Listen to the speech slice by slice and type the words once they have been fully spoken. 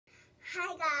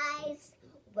Hi guys,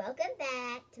 welcome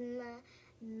back to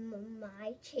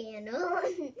my channel.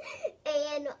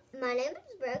 And my name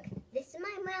is Brooke. This is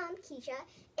my mom, Keisha.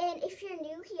 And if you're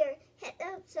new here, hit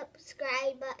the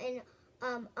subscribe button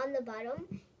on the bottom,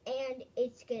 and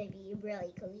it's gonna be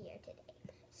really cool here today.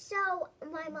 So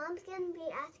my mom's gonna be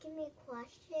asking me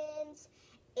questions,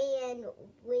 and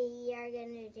we are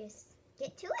gonna just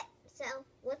get to it. So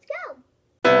let's go.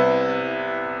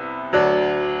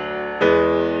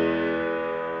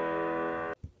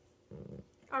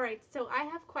 Alright, so I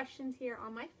have questions here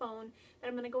on my phone that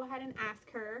I'm going to go ahead and ask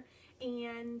her.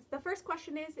 And the first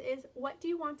question is what do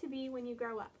you want to be when you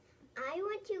grow up? I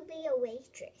want to be a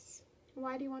waitress.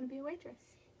 Why do you want to be a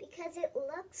waitress? Because it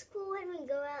looks cool when we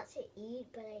go out to eat,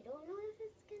 but I don't know if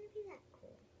it's going to be that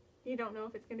cool. You don't know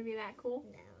if it's going to be that cool?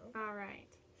 No.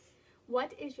 Alright. Who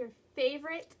is your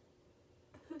favorite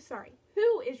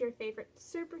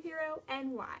superhero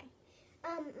and why?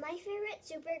 My favorite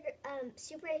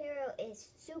superhero is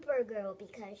Supergirl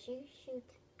because she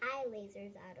shoots eye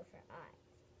lasers out of her eye.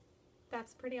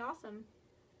 That's pretty awesome.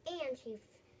 And she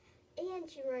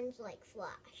runs like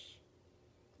Flash.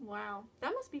 Wow,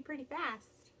 that must be pretty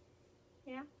fast.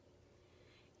 Yeah.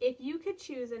 If you could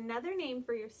choose another name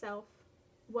for yourself,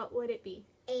 what would it be?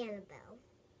 Annabelle.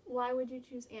 Why would you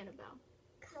choose Annabelle?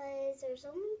 Because there's so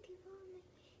many people in my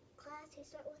class who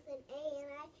start with an A,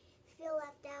 and I feel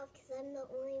left out because I'm the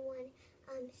only one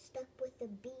stuck with a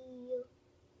B.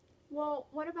 Well,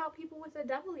 what about people with a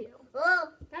W?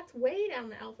 Oh, That's way down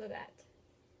the alphabet.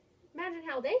 Imagine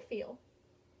how they feel.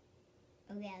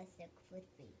 okay, I'll stick with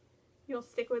B. You'll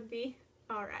stick with B?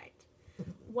 All right.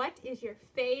 What is your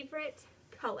favorite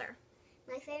color?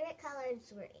 My favorite color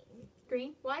is green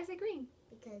Green? Why is it green?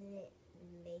 because it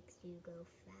makes you go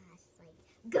fast, like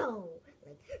go,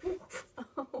 like.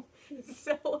 Oh,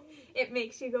 so it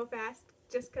makes you go fast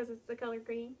just because it's the color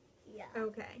green? Yeah.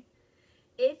 Okay.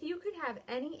 If you could have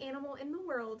any animal in the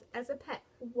world as a pet,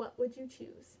 what would you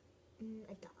choose?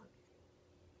 A dog.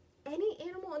 Any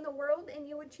animal in the world and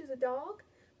you would choose a dog?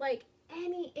 Like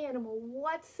any animal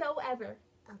whatsoever?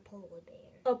 A polar bear.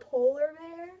 A polar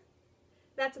bear?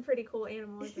 That's a pretty cool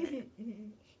animal, isn't it?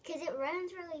 Because it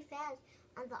runs really fast.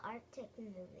 On the Arctic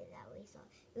movie that we saw,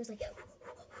 it was like.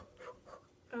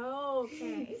 Oh,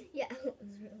 okay. Yeah, it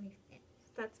was really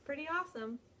fast. That's pretty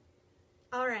awesome.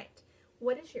 All right.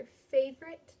 What is your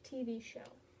favorite TV show?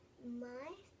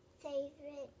 My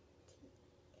favorite.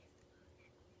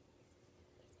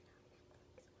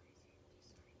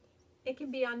 It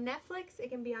can be on Netflix, it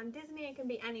can be on Disney, it can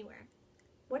be anywhere.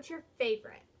 What's your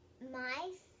favorite?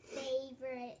 My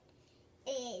favorite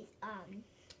is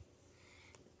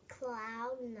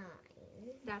Cloud9.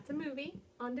 That's a movie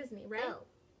on Disney, right? Oh,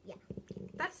 yeah.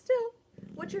 That's still.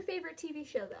 What's your favorite TV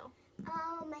show, though?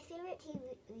 My favorite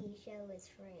TV show is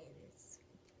Friends.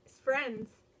 It's Friends.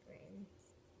 Friends.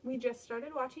 We just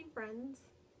started watching Friends.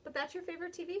 But that's your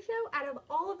favorite TV show out of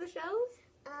all of the shows?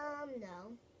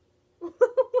 No.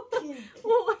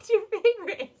 Well, what's your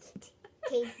favorite?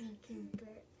 Casey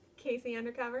Cooper. Casey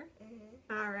Undercover?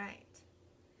 Mm-hmm. All right.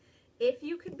 If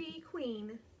you could be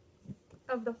queen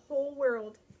of the whole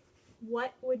world,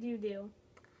 what would you do?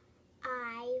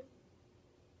 I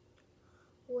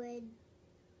would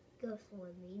go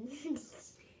swimming.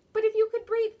 But if you could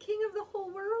be king of the whole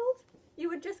world, you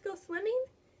would just go swimming?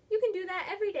 You can do that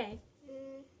every day.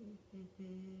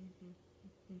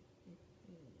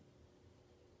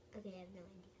 Okay, I have no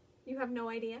idea. You have no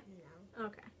idea? No.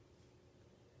 Okay.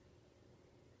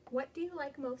 What do you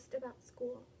like most about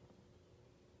school?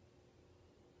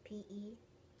 PE.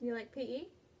 You like PE?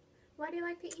 Why do you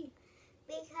like PE?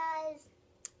 Because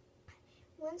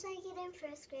once I get in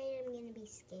first grade, I'm going to be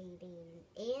skating.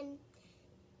 And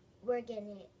we're going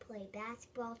to play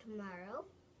basketball tomorrow.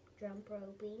 Jump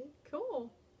roping.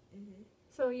 Cool. Mm-hmm.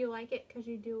 So you like it because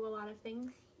you do a lot of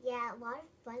things? Yeah, a lot of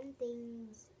fun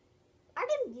things. Art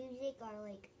and music are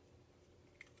like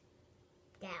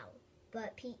down.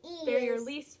 But PE They're is... your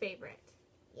least favorite.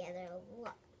 Yeah, they're a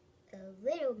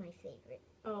little my favorite.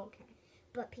 Oh, okay.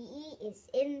 But PE is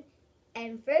in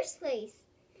first place.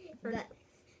 But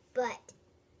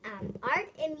art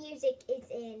and music is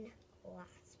in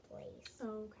last place.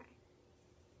 Okay.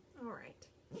 All right.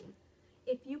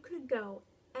 If you could go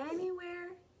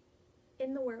anywhere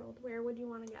in the world, where would you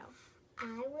want to go?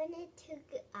 I would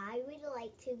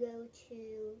like to go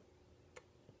to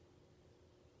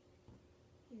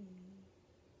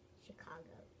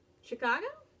Chicago. Chicago?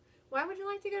 Why would you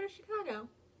like to go to Chicago?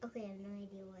 Okay, I have no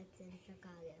idea what's in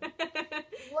Chicago.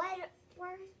 Where's this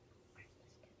country?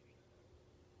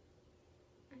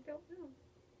 I don't know.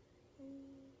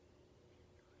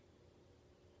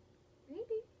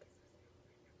 Maybe.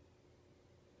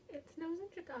 it snows in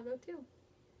Chicago too.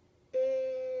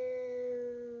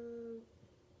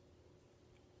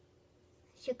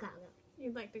 Chicago.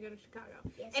 You'd like to go to Chicago?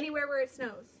 Yes. Anywhere where it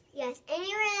snows? Yes,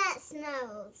 anywhere that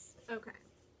snows. Okay.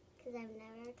 Because I've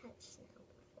never touched snow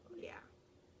before. Yeah.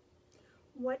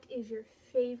 What is your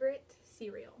favorite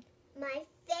cereal? My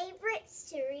favorite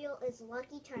cereal is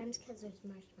Lucky Charms because there's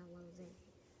marshmallows in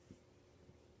it.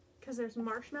 Because there's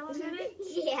marshmallows in it?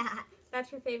 Yeah.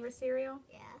 That's your favorite cereal?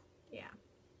 Yeah. Yeah.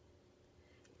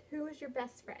 Who is your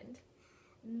best friend?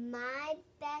 My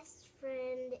best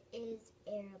friend is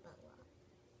Arabella.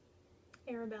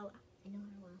 Arabella. I know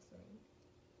her last name.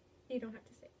 You don't have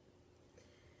to say it.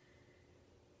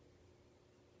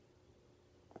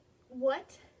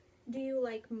 What do you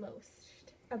like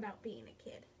most about being a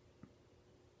kid?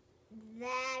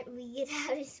 That we get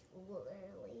out of school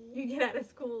early. You get out of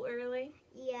school early?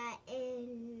 Yeah,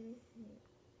 and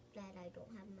that I don't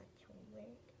have much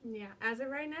homework. Yeah, as of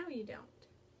right now, you don't.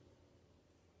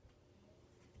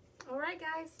 All right,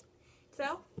 guys.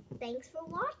 So, thanks for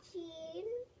watching.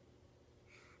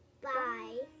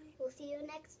 Bye. We'll see you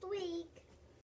next week.